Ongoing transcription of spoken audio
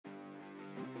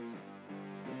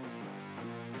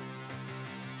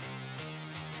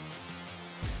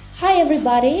Hi,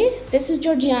 everybody. This is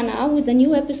Georgiana with a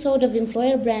new episode of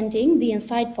Employer Branding, the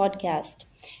Inside podcast.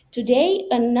 Today,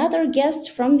 another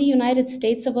guest from the United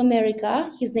States of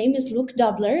America. His name is Luke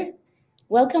Dobler.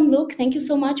 Welcome, Luke. Thank you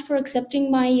so much for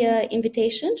accepting my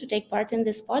invitation to take part in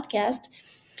this podcast.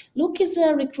 Luke is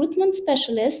a recruitment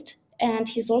specialist and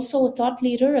he's also a thought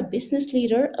leader, a business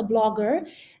leader, a blogger.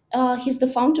 He's the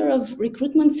founder of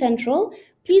Recruitment Central.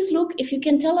 Please, Luke, if you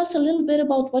can tell us a little bit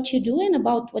about what you do and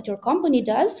about what your company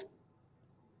does.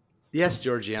 Yes,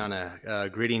 Georgiana.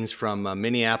 Greetings from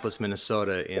Minneapolis,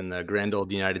 Minnesota, in the grand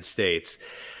old United States.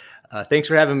 Thanks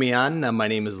for having me on. My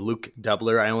name is Luke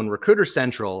Dubler. I own Recruiter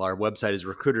Central. Our website is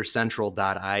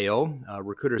recruitercentral.io.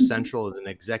 Recruiter Central is an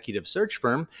executive search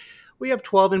firm. We have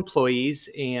 12 employees,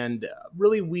 and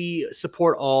really we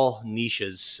support all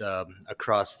niches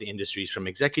across the industries, from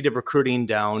executive recruiting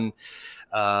down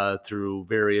through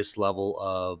various level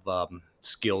of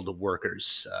skilled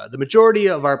workers. The majority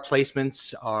of our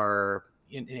placements are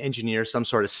in engineers, some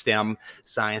sort of STEM,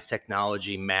 science,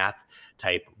 technology, math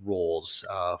type roles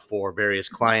for various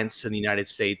clients in the United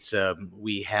States.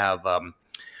 We have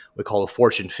we call a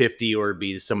Fortune 50, or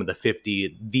be some of the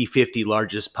 50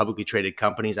 largest publicly traded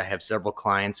companies. I have several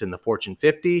clients in the Fortune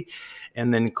 50,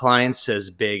 and then clients as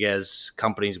big as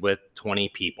companies with 20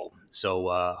 people. So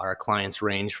our clients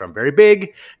range from very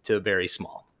big to very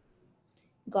small.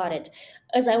 Got it.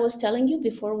 As I was telling you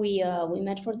before we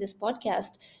met for this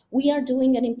podcast, we are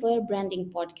doing an employer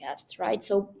branding podcast, right?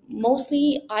 So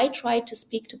mostly I try to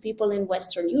speak to people in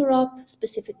Western Europe,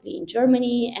 specifically in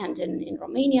Germany and in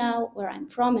Romania, where I'm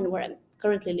from and where I'm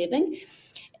currently living.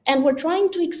 And we're trying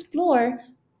to explore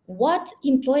what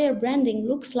employer branding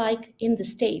looks like in the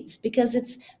States because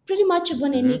it's pretty much of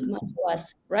an Mm-hmm. enigma to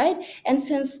us, right? And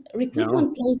since No.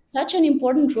 recruitment plays such an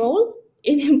important role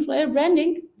in employer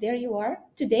branding, there you are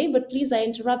today, but please, I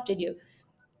interrupted you.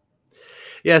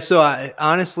 Yeah, so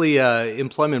honestly,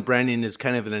 employment branding is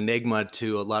kind of an enigma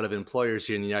to a lot of employers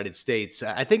here in the United States.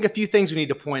 I think a few things we need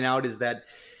to point out is that,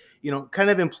 kind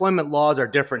of employment laws are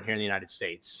different here in the United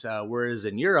States, whereas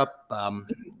in Europe,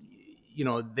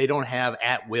 they don't have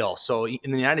at will. So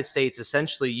in the United States,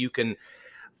 essentially, you can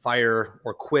fire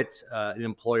or quit an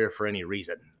employer for any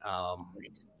reason,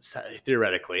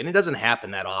 theoretically, and it doesn't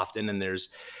happen that often. And there's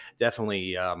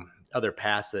definitely other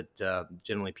paths that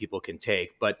generally people can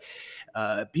take, but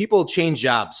people change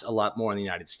jobs a lot more in the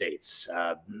United States,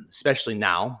 especially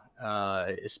now,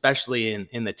 especially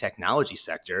in the technology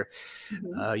sector.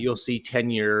 Mhm. You'll see 10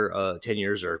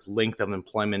 years or length of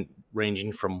employment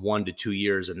ranging from 1 to 2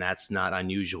 years, and that's not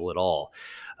unusual at all.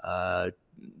 Uh,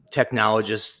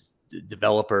 Technologists,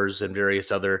 developers, and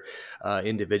various other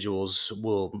individuals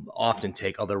will often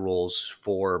take other roles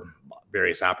for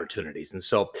various opportunities. And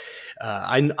so,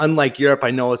 unlike Europe,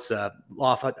 I know it's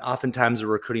oftentimes the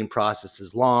recruiting process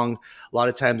is long. A lot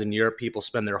of times in Europe, people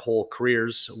spend their whole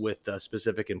careers with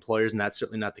specific employers, and that's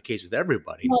certainly not the case with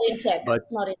everybody. Not in tech, But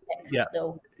not in tech, yeah,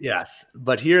 though. yes.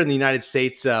 But here in the United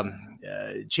States,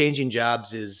 changing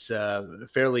jobs is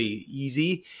fairly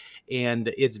easy, and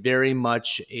it's very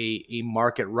much a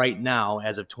market right now,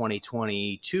 as of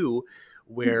 2022,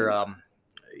 where Mhm.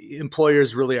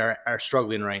 employers really are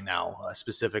struggling right now.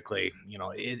 Specifically,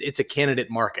 it's a candidate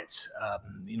market.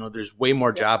 There's way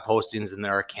more Yeah. job postings than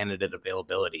there are candidate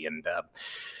availability, and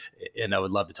I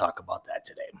would love to talk about that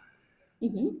today.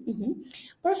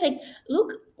 Perfect.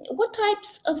 Look, what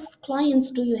types of clients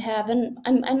do you have? And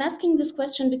I'm asking this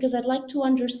question because I'd like to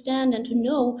understand and to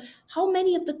know how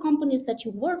many of the companies that you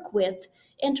work with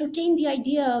entertain the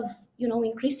idea of,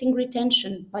 increasing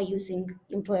retention by using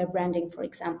employer branding, for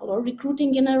example, or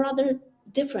recruiting in a rather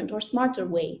different or smarter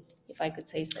way, if I could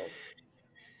say so.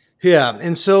 Yeah,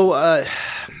 and so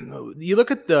you look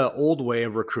at the old way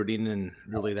of recruiting, and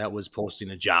really that was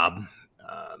posting a job,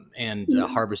 and Mhm.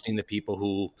 harvesting the people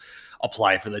who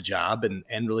apply for the job,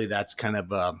 and really that's kind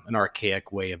of an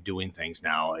archaic way of doing things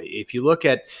now. If you look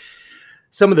at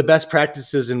some of the best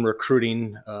practices in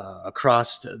recruiting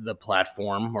across the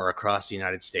platform or across the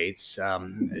United States,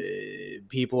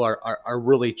 people are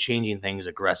really changing things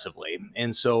aggressively,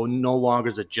 and so no longer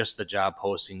is it just the job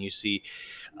posting. You see.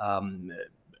 Um,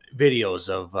 Videos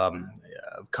of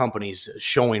companies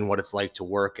showing what it's like to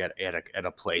work at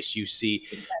a place. You see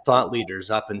Exactly. thought leaders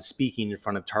up and speaking in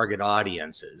front of target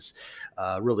audiences,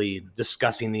 really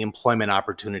discussing the employment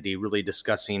opportunity, really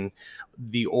discussing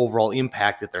the overall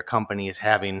impact that their company is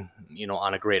having,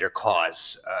 on a greater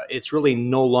cause. It's really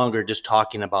no longer just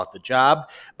talking about the job,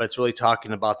 but it's really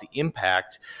talking about the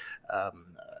impact.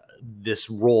 Um, this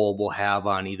role will have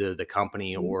on either the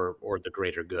company or the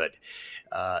greater good.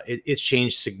 It's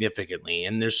changed significantly,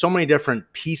 and there's so many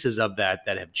different pieces of that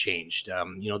have changed.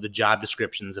 The job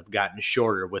descriptions have gotten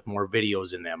shorter with more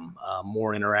videos in them,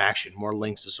 more interaction, more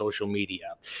links to social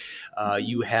media.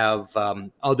 You have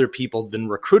other people than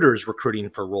recruiters recruiting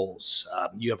for roles.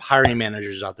 You have hiring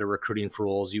managers out there recruiting for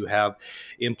roles. You have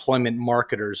employment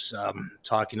marketers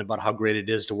talking about how great it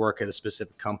is to work at a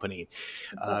specific company.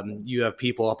 You have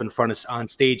people up in front of on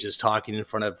stages talking in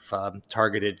front of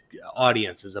targeted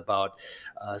audiences about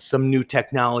some new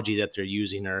technology that they're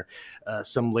using, or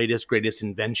some latest greatest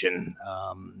invention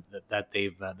that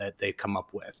they've come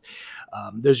up with.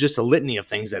 There's just a litany of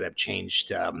things that have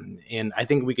changed, and I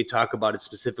think we could talk about it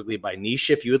specifically by niche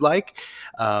if you would like,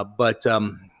 but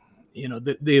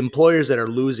the employers that are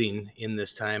losing in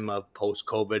this time of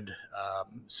post-COVID,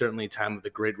 certainly time of the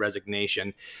Great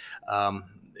Resignation,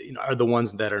 are the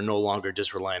ones that are no longer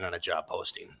just relying on a job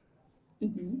posting.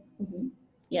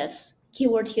 Yes,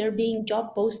 keyword here being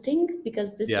job posting,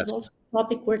 because this Yes. is also a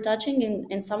topic we're touching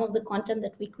in some of the content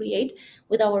that we create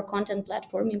with our content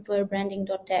platform,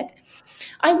 employerbranding.tech.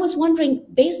 I was wondering,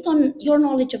 based on your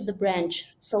knowledge of the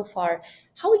branch so far,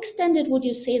 how extended would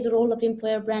you say the role of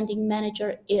employer branding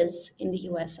manager is in the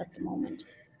US at the moment?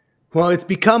 Well, it's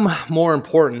become more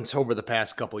important over the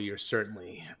past couple of years,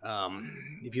 certainly.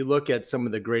 If you look at some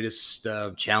of the greatest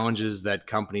challenges that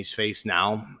companies face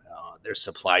now, their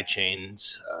supply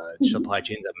chains. Supply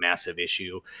chain's a massive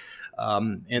issue.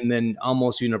 And then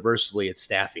almost universally, it's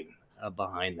staffing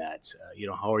behind that.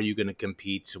 How are you going to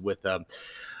compete with a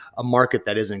market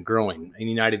that isn't growing? In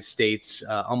the United States,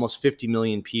 almost 50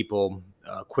 million people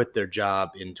quit their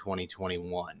job in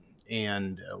 2021.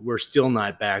 And we're still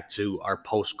not back to our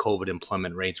post-COVID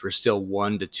employment rates. We're still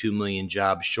 1 to 2 million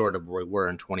jobs short of where we were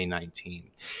in 2019.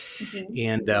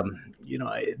 And,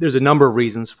 there's a number of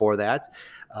reasons for that.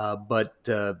 But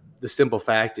the simple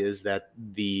fact is that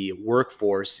the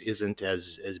workforce isn't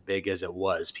as big as it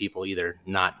was. People either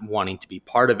not wanting to be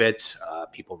part of it,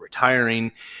 people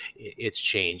retiring, it's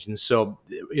changed. And so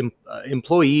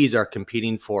employees are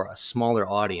competing for a smaller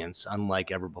audience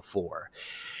unlike ever before.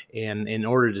 And in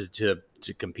order to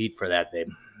compete for that, they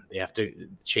have to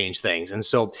change things. And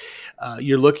so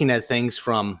you're looking at things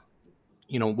from,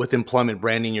 with employment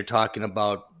branding, you're talking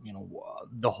about,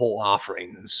 the whole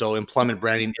offering. And so employment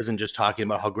branding isn't just talking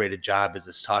about how great a job is.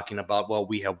 It's talking about, well,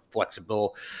 we have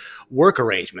flexible work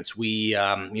arrangements.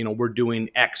 We're doing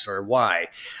X or Y.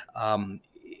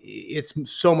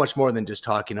 It's so much more than just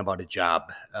talking about a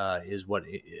job,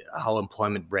 how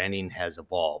employment branding has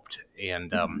evolved.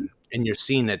 And you're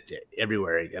seeing it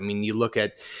everywhere. I mean, you look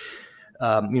at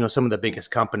some of the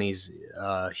biggest companies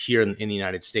here in the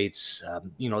United States,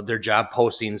 their job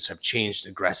postings have changed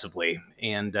aggressively.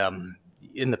 And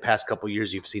in the past couple of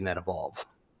years, you've seen that evolve.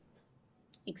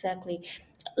 Exactly.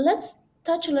 Let's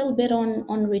touch a little bit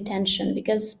on retention,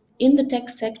 because in the tech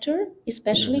sector,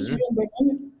 especially here in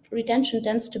Berlin, retention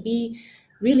tends to be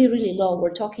really, really low.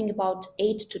 We're talking about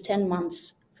 8 to 10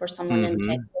 months for someone in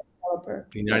tech developer.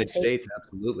 The United let's say. States,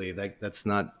 absolutely. That's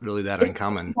not really that It's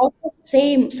uncommon. about the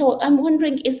same. So I'm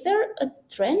wondering, is there a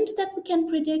trend that we can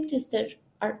predict?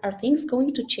 Are things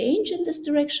going to change in this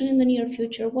direction in the near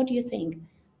future? What do you think?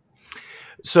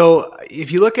 So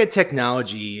if you look at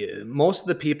technology, most of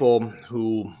the people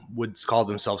who would call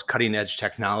themselves cutting edge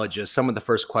technologists, some of the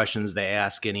first questions they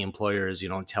ask any employer is,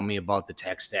 tell me about the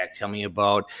tech stack, tell me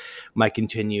about my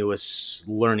continuous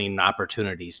learning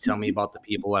opportunities, tell me about the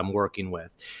people I'm working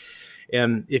with.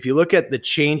 And if you look at the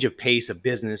change of pace of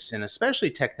business, and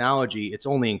especially technology, it's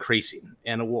only increasing,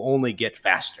 and it will only get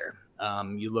faster.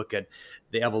 You look at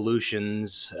the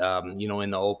evolutions, in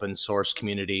the open source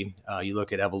community. You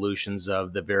look at evolutions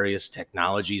of the various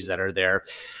technologies that are there.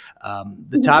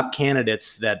 The top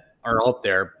candidates that are out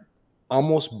there,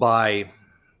 almost by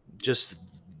just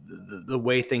the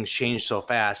way things change so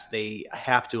fast, they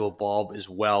have to evolve as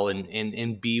well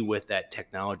and be with that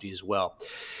technology as well.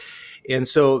 And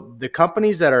so the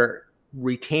companies that are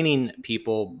retaining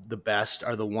people the best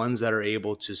are the ones that are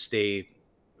able to stay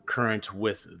current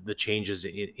with the changes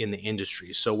in the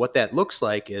industry. So what that looks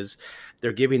like is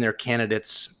they're giving their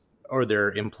candidates or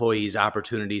their employees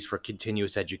opportunities for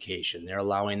continuous education. They're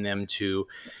allowing them to,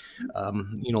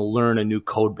 learn a new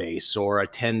code base, or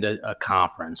attend a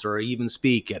conference, or even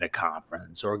speak at a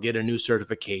conference, or get a new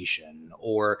certification,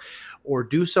 or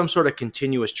do some sort of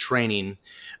continuous training,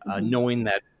 knowing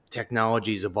that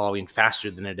technology is evolving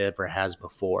faster than it ever has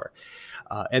before.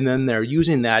 And then they're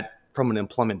using that from an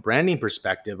employment branding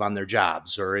perspective on their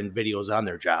jobs, or in videos on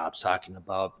their jobs, talking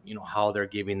about, how they're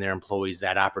giving their employees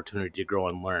that opportunity to grow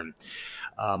and learn.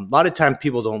 A lot of times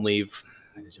people don't leave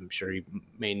as I'm sure you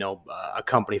may know, a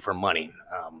company for money.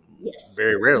 Yes.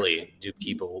 Very rarely do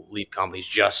people leave companies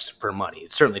just for money.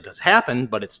 It certainly does happen,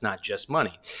 but it's not just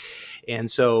money. And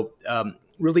so,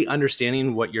 really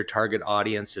understanding what your target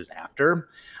audience is after,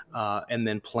 and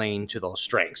then playing to those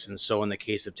strengths. And so, in the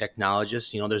case of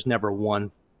technologists, there's never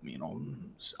one,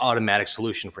 automatic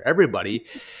solution for everybody.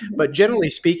 Mhm. But generally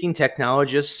speaking,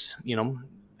 technologists,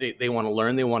 they want to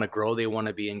learn, they want to grow, they want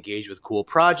to be engaged with cool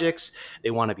projects, they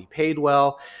want to be paid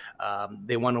well,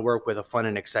 they want to work with a fun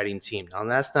and exciting team. Now,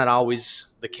 that's not always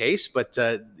the case, but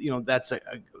that's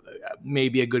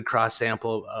maybe a good cross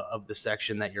sample of the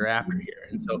section that you're after here.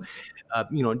 And so,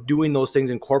 Mhm. doing those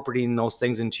things, incorporating those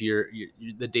things into your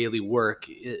the daily work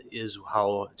is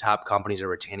how top companies are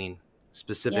retaining Yeah.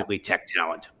 specifically tech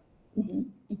talent. Mhm.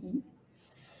 Mhm.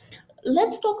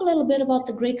 Let's talk a little bit about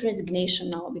the Great Resignation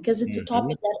now, because it's a Hmm.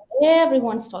 topic that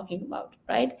everyone's talking about,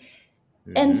 right?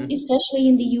 And Hmm. especially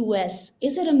in the US,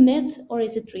 is it a myth or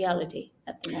is it reality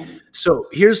at the moment? So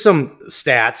here's some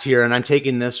stats here, and I'm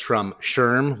taking this from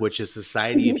SHRM, which is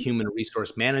Society of Mhm. Human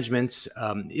Resource Management.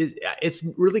 It's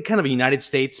really kind of a United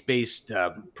States-based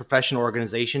professional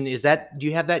organization. Do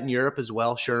you have that in Europe as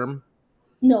well, SHRM?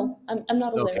 No, I'm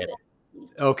not aware Okay. of it.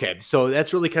 Please. Okay, so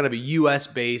that's really kind of a U.S.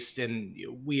 based, and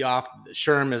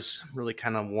SHRM is really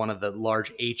kind of one of the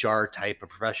large HR type of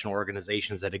professional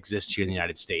organizations that exist here in the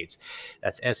United States.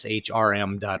 That's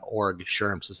shrm.org,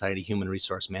 SHRM, Society of Human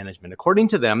Resource Management. According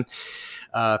to them,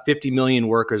 50 million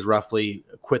workers roughly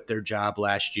quit their job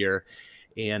last year,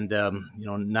 and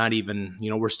not even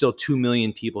we're still 2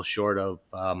 million people short of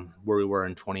where we were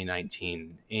in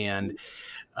 2019, and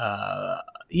uh,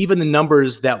 even the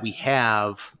numbers that we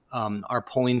have are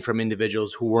pulling from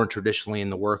individuals who weren't traditionally in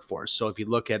the workforce. So if you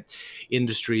look at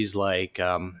industries like,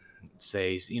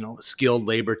 say, skilled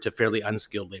labor to fairly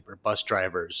unskilled labor, bus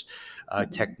drivers, Mhm.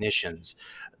 technicians,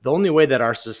 the only way that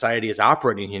our society is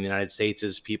operating here in the United States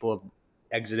is people have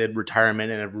exited retirement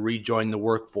and have rejoined the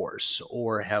workforce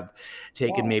or have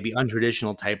taken Wow. maybe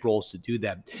untraditional type roles to do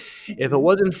that. If it Mhm.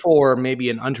 wasn't for maybe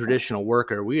an untraditional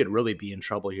worker, we would really be in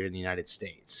trouble here in the United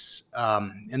States.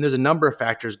 And there's a number of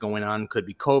factors going on. Could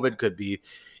be COVID, could be,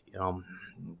 you know,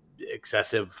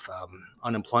 excessive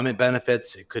unemployment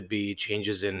benefits. It could be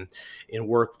changes in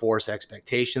workforce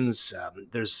expectations.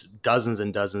 There's dozens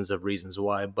and dozens of reasons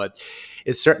why, but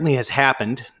it certainly has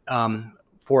happened.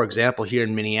 For example, here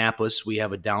in Minneapolis, we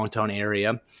have a downtown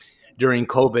area. During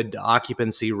COVID,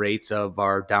 occupancy rates of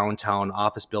our downtown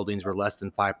office buildings were less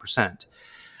than 5%.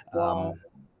 Wow.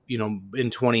 Um, in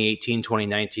 2018,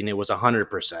 2019, it was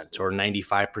 100% or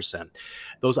 95%.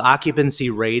 Those occupancy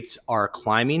rates are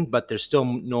climbing, but they're still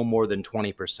no more than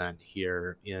 20%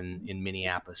 here in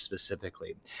Minneapolis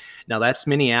specifically. Now, that's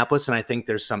Minneapolis, and I think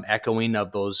there's some echoing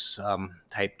of those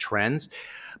type trends,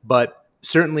 but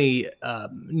certainly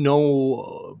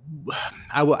no,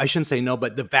 I shouldn't say no,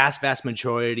 but the vast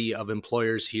majority of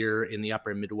employers here in the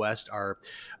upper Midwest are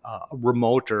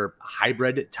remote or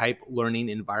hybrid type learning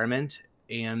environment.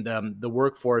 And the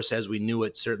workforce as we knew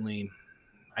it, certainly,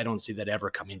 I don't see that ever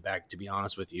coming back, to be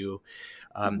honest with you.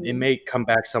 It Mhm. may come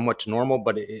back somewhat to normal,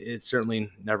 but it's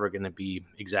certainly never going to be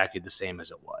exactly the same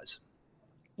as it was.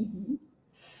 Mhm.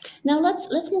 Now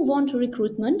let's move on to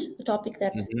recruitment, a topic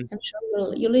that Mhm. I'm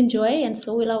sure you'll enjoy, and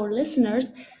so will our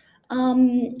listeners.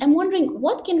 I'm wondering,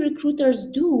 what can recruiters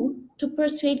do to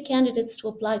persuade candidates to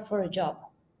apply for a job?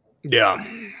 Yeah.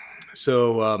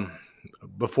 So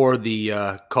before the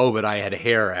COVID, I had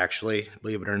hair, actually,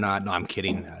 believe it or not. No, I'm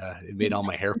kidding. It made all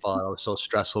my hair fall out. It was so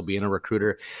stressful being a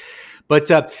recruiter. But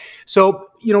so,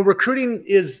 recruiting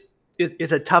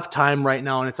it's a tough time right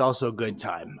now, and it's also a good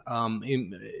time.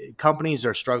 Companies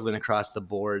are struggling across the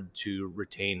board to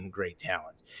retain great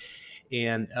talent.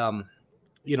 And,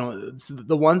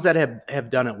 the ones that have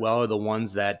done it well are the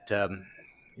ones that,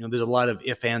 there's a lot of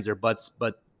if, ands, or buts.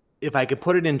 But if I could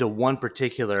put it into one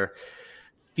particular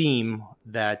theme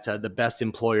that the best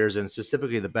employers and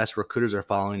specifically the best recruiters are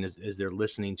following is they're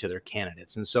listening to their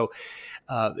candidates. And so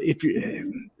if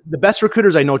you the best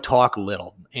recruiters I know talk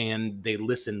little and they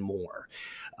listen more.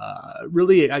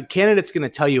 Really, a candidate's going to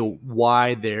tell you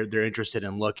why they're interested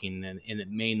in looking, and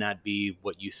it may not be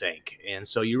what you think. And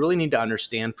so you really need to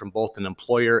understand from both an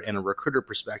employer and a recruiter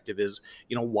perspective is,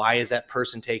 why is that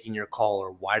person taking your call,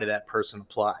 or why did that person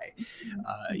apply?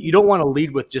 You Mhm. don't want to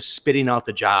lead with just spitting out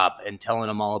the job and telling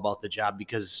them all about the job,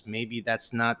 because maybe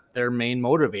that's not their main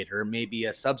motivator. Maybe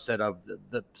a subset of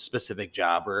the specific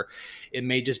job, or it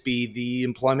may just be the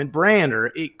employment employment brand,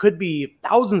 or it could be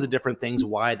thousands of different things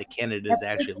why the candidate is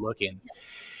actually Absolutely. looking.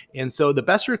 And so the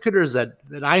best recruiters that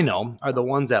I know are the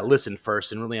ones that listen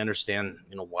first and really understand,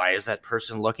 why is that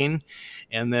person looking?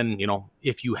 And then,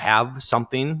 if you have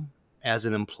something as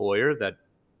an employer that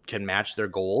can match their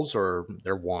goals or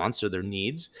their wants or their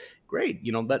needs, great.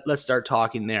 Let's start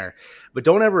talking there. But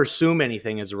don't ever assume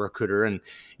anything as a recruiter. And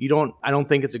I don't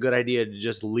think it's a good idea to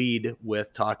just lead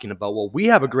with talking about, well, we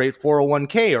have a great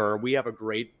 401k or we have a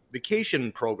great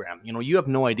vacation program. You have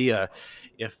no idea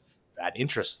if that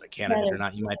interests the That candidate or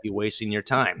not. is, You might be wasting your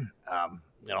time.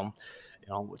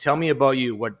 Tell me about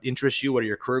you. What interests you? What are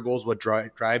your career goals? What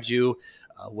drives you?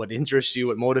 What interests you?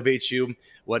 What motivates you?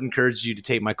 What encouraged you to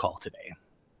take my call today?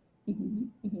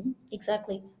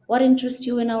 exactly. What interests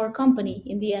you in our company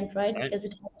in the end, right? Right. Because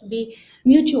it has to be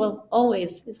mutual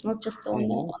always. It's not just Mhm. on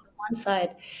the one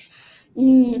side.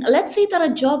 Let's say that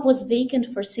a job was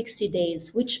vacant for 60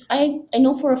 days, which I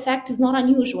know for a fact is not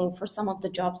unusual for some of the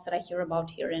jobs that I hear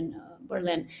about here in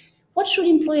Berlin. What should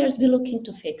employers be looking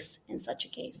to fix in such a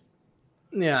case?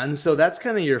 Yeah, and so that's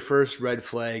kind of your first red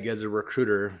flag as a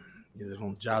recruiter.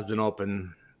 Well, the job's been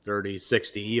open 30,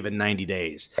 60, even 90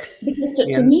 days. Because to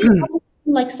And me, it doesn't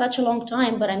seem like such a long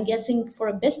time, but I'm guessing for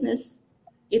a business,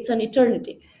 it's an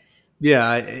eternity.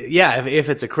 yeah, if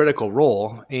it's a critical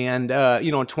role. And,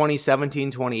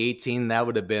 2017, 2018, that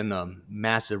would have been a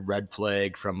massive red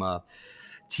flag from a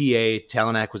TA,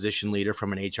 talent acquisition leader,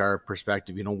 from an HR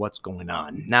perspective. What's going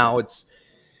on now.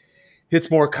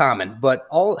 It's more common, but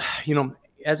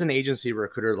as an agency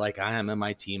recruiter like I am and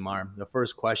my team are, the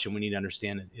first question we need to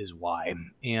understand is why.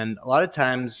 And a lot of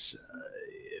times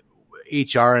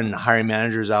HR and hiring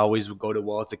managers always would go to,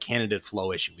 well, it's a candidate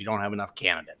flow issue. We don't have enough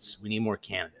candidates. We need more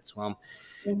candidates. Well,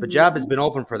 if a job has Mhm. been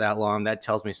open for that long, that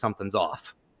tells me something's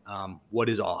off. What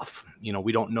is off?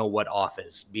 We don't know what off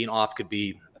is. Being off could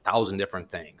be 1,000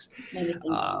 different things. Many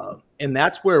things. And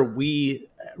that's where we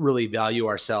really value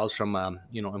ourselves from a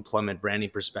employment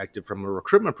branding perspective, from a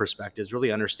recruitment perspective, is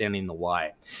really understanding the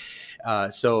why.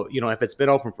 So if it's been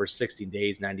open for 60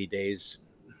 days, 90 days,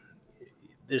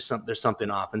 there's something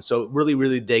off. And so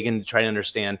really dig in to try to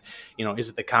understand, is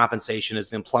it the compensation? Is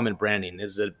the employment branding?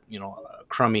 Is it a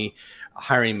crummy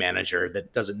hiring manager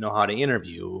that doesn't know how to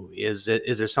interview? Is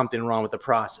there something wrong with the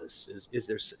process?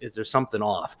 Is there something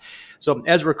off? So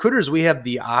as recruiters, we have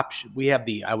the option,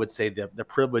 I would say, the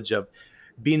privilege of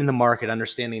being in the market,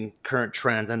 understanding current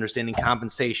trends, understanding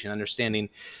compensation, understanding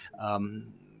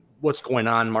what's going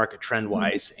on market trend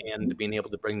wise, and being able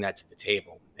to bring that to the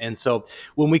table. And so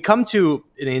when we come to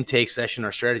an intake session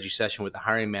or strategy session with the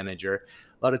hiring manager,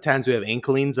 a lot of times we have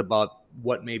inklings about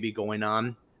what may be going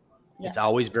on. Yeah. It's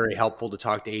always very helpful to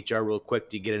talk to HR real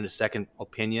quick to get a second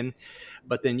opinion,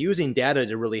 but then using data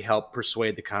to really help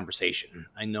persuade the conversation.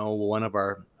 I know one of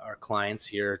our clients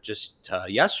here just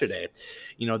yesterday,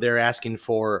 they're asking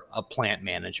for a plant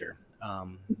manager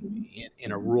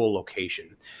in a rural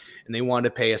location, and they wanted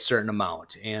to pay a certain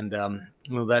amount. And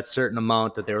that certain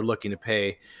amount that they were looking to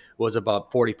pay was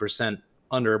about 40%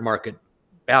 under market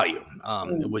value. It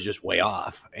Mm. was just way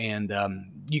off. And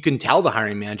you can tell the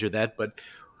hiring manager that, but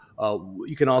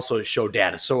you can also show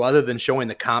data. So other than showing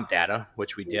the comp data,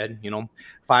 which we did,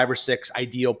 5 or 6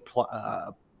 ideal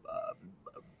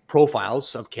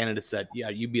profiles of candidates that, yeah,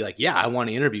 you'd be like, yeah, I want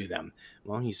to interview them.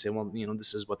 Well, you say, well,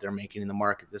 this is what they're making in the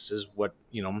market. This is what,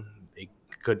 they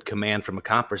could command from a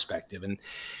comp perspective,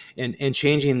 and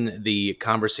changing the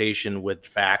conversation with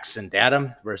facts and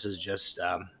data versus just,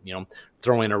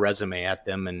 throwing a resume at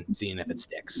them and seeing if it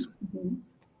sticks. Mhm.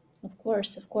 Of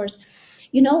course, of course.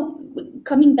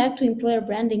 Coming back to employer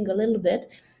branding a little bit,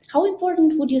 how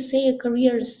important would you say a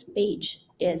careers page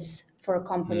is for a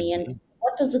company, and Mhm.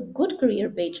 what does a good career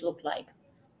page look like?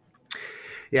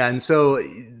 Yeah, and so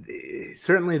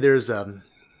certainly there's a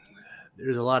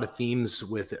lot of themes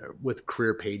with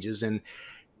career pages, and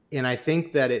I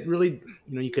think that it really,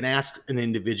 you can ask an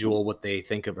individual what they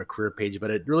think of a career page, but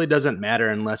it really doesn't matter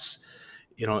unless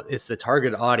it's the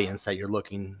target audience that you're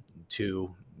looking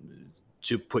to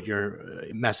put your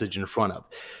message in front of.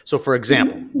 So, for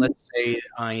example, Mhm. let's say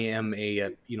I am a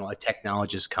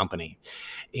technologist company,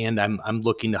 and I'm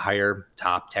looking to hire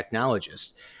top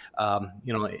technologists.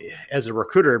 As a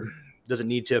recruiter, does it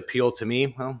need to appeal to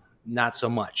me? Well, not so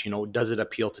much. Does it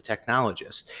appeal to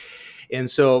technologists? And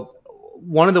so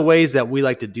one of the ways that we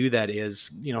like to do that is,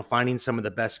 finding some of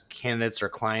the best candidates or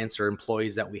clients or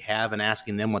employees that we have and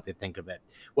asking them what they think of it.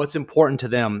 What's important to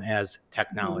them as Mhm.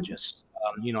 technologists?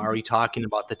 Are you talking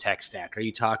about the tech stack? Are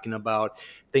you talking about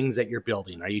things that you're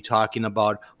building? Are you talking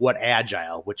about what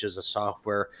Agile, which is a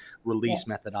software Yeah. release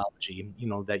methodology,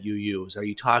 that you use? Are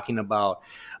you talking about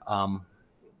um,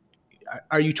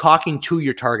 are you talking to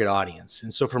your target audience?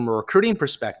 And so from a recruiting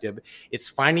perspective, it's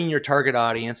finding your target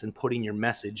audience and putting your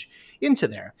message into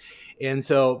there. And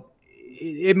so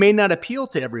it may not appeal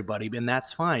to everybody, and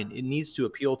that's fine. It needs to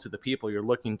appeal to the people you're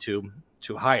looking to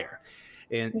hire.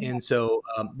 And Exactly. so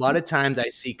a lot of times I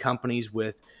see companies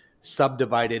with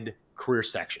subdivided career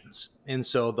sections. And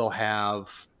so they'll have,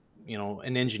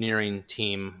 an engineering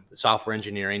team, software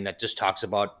engineering, that just talks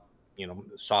about,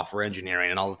 software engineering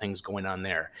and all the things going on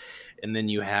there. And then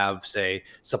you have, say,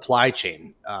 supply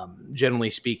chain.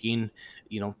 Generally speaking,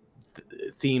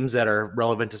 themes that are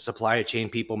relevant to supply chain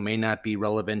people may not be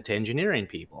relevant to engineering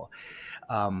people.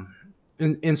 Um,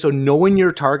 and so knowing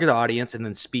your target audience and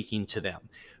then speaking to them.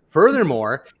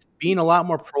 Furthermore, being a lot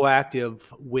more proactive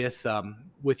with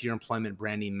your employment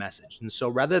branding message. And so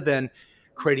rather than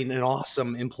creating an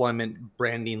awesome employment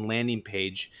branding landing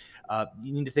page,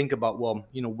 you need to think about, well,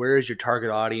 where is your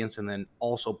target audience, and then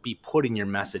also be putting your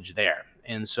message there.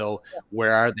 And so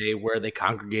where are they? Where are they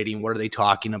congregating? What are they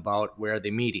talking about? Where are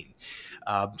they meeting?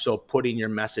 So putting your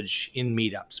message in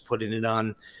meetups, putting it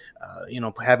on,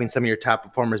 having some of your top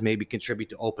performers maybe contribute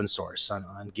to open source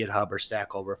on GitHub or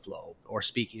Stack Overflow, or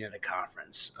speaking at a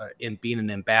conference, and being an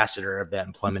ambassador of that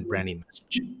employment branding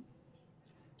message.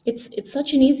 It's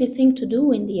such an easy thing to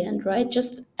do in the end, right?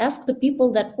 Just ask the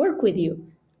people that work with you.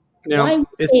 Why would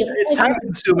It's they it's apply time for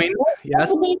this job? consuming, What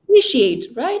yes. would they appreciate,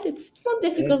 right? It's not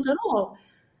difficult at all.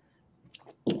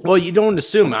 Well, you don't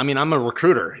assume. I mean, I'm a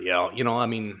recruiter, I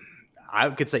mean, I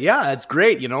could say, yeah, it's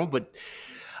great, but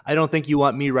I don't think you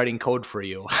want me writing code for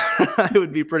you. It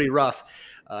would be pretty rough.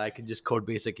 I could just code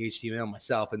basic HTML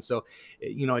myself. And so,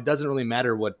 it doesn't really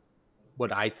matter what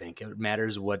I think. It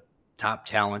matters what top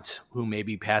talent who may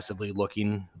be passively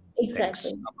looking thinks.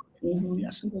 Exactly.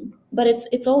 Yes. But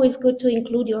it's always good to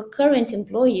include your current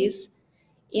employees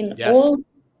in Yes. all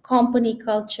company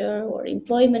culture or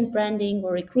employment branding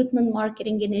or recruitment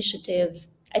marketing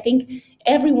initiatives. I think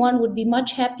everyone would be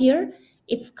much happier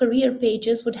if career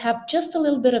pages would have just a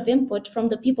little bit of input from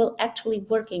the people actually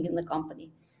working in the company,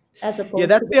 as Yeah, opposed to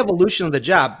that's the. the evolution of the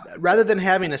job. Rather than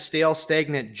having a stale,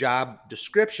 stagnant job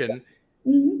description,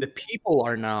 the Mhm, people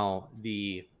are now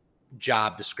the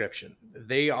job description.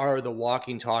 They are the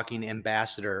walking, talking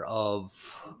ambassador of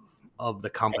the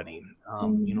company.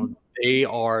 mhm, They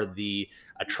are the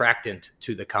attractant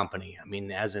to the company. I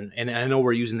mean, and I know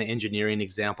we're using the engineering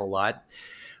example a lot,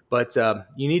 but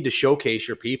you need to showcase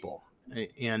your people.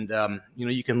 And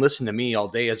you can listen to me all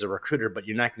day as a recruiter, but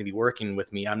you're not going to be working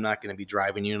with me. I'm not going to be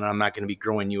driving you, and I'm not going to be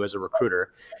growing you as a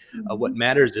recruiter. What mhm,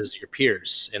 matters is your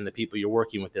peers and the people you're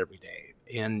working with every day,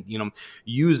 and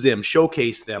use them,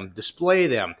 showcase them, display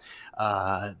them.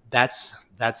 That's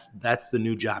the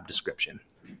new job description.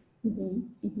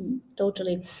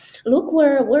 Totally. Look,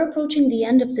 we're approaching the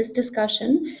end of this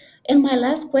discussion, and my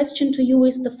last question to you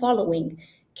is the following.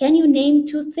 Can you name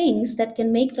two things that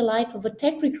can make the life of a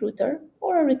tech recruiter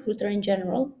or a recruiter in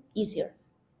general easier?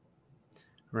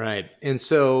 Right. And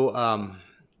so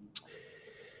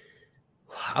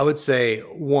I would say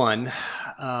one,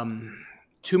 um,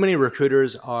 too many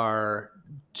recruiters are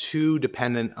too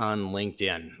dependent on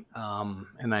LinkedIn.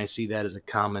 And I see that as a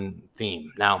common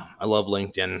theme. Now, I love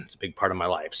LinkedIn. It's a big part of my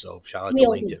life. So shout out to We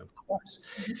all do.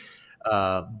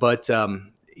 LinkedIn. But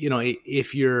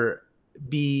if you're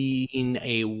being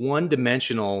a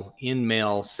one-dimensional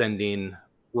in-mail sending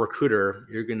recruiter,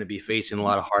 you're going to be facing a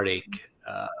lot of heartache,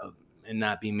 and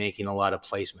not be making a lot of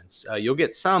placements. You'll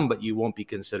get some, but you won't be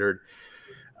considered,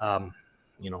 um,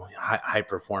 high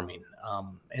performing.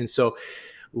 And so,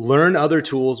 learn other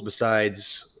tools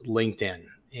besides LinkedIn.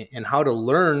 And how to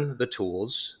learn the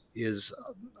tools is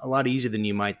a lot easier than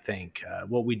you might think.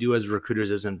 What we do as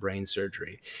recruiters isn't brain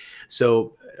surgery.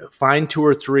 So find two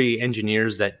or three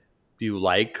engineers that you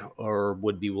like or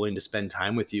would be willing to spend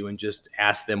time with you, and just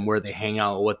ask them where they hang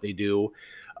out, what they do.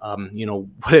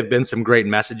 What have been some great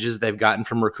messages they've gotten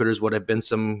from recruiters? What have been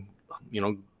some,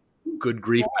 good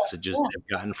grief messages Yeah. they've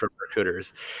gotten from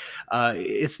recruiters?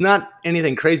 It's not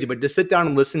anything crazy, but just sit down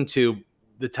and listen to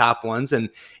the top ones, and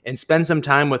spend some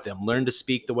time with them. Learn to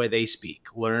speak the way they speak.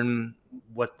 Learn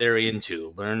what they're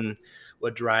into. Learn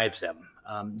what drives them.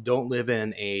 Don't live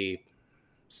in a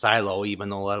silo, even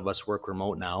though a lot of us work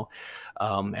remote now.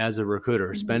 As a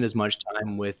recruiter, spend as much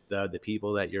time with the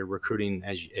people that you're recruiting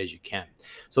as you can.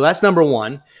 So that's number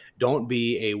one. Don't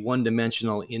be a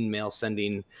one-dimensional in-mail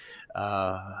sending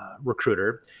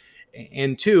recruiter.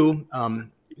 And two,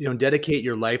 dedicate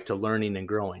your life to learning and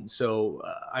growing. So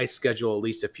I schedule at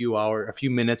least a few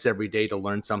minutes every day to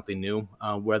learn something new,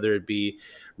 whether it be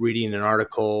reading an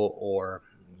article, or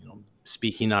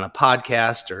speaking on a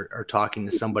podcast or talking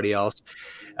to somebody else.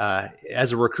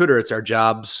 As a recruiter, it's our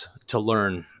jobs to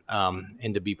learn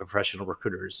and to be professional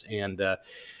recruiters. And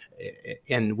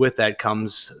with that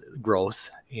comes growth.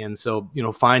 And so,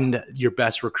 find your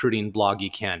best recruiting blog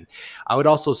you can. I would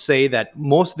also say that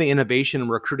most of the innovation in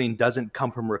recruiting doesn't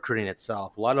come from recruiting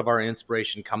itself. A lot of our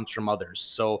inspiration comes from others.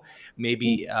 So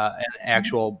maybe an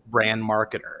actual brand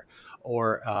marketer,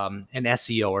 or an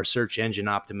SEO or search engine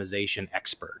optimization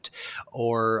expert,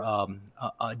 or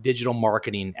a digital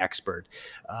marketing expert.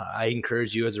 I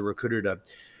encourage you as a recruiter to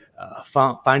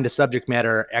find a subject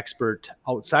matter expert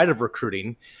outside of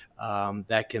recruiting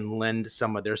that can lend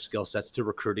some of their skill sets to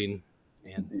recruiting,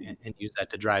 and use that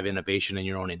to drive innovation in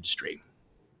your own industry.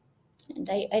 And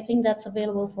I think that's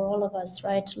available for all of us,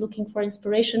 right? Looking for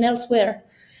inspiration elsewhere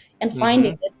and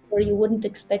finding it where you wouldn't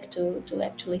expect to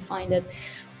actually find it.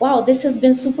 Wow, this has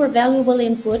been super valuable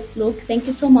input, Luke. Thank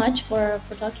you so much for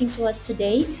talking to us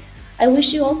today. I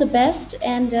wish you all the best,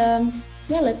 and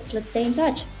let's stay in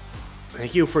touch.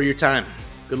 Thank you for your time.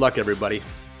 Good luck, everybody.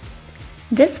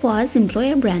 This was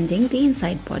Employer Branding, the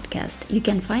Inside Podcast. You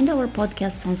can find our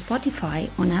podcasts on Spotify,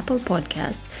 on Apple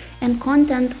Podcasts, and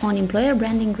content on employer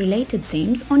branding related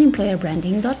themes on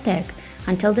employerbranding.tech.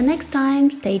 Until the next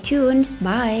time, stay tuned.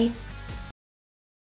 Bye.